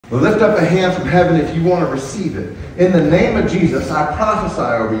Lift up a hand from heaven if you want to receive it. In the name of Jesus, I prophesy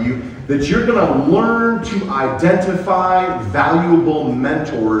over you that you're going to learn to identify valuable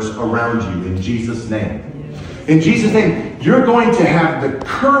mentors around you in Jesus' name. In Jesus' name, you're going to have the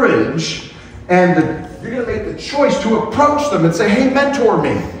courage and you're going to make the choice to approach them and say, hey, mentor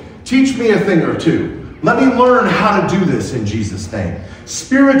me. Teach me a thing or two. Let me learn how to do this in Jesus' name.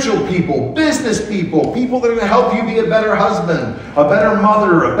 Spiritual people, business people, people that are going to help you be a better husband, a better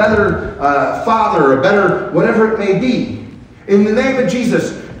mother, a better father, a better whatever it may be. In the name of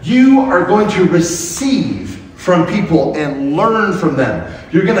Jesus, you are going to receive from people and learn from them.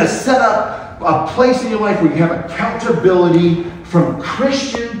 You're going to set up a place in your life where you have accountability from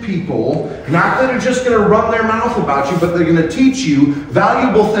Christian people, not that are just going to run their mouth about you, but they're going to teach you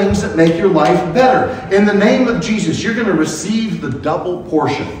valuable things that make your life better. In the name of Jesus, you're going to receive the double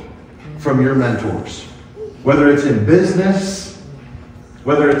portion from your mentors. Whether it's in business,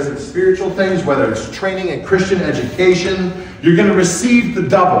 whether it's in spiritual things, whether it's training and Christian education, you're going to receive the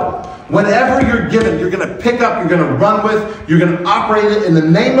double. Whatever you're given, you're going to pick up, you're going to run with, you're going to operate it in the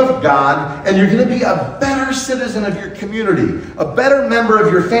name of God, and you're going to be a better citizen of your community, a better member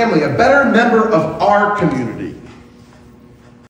of your family, a better member of our community.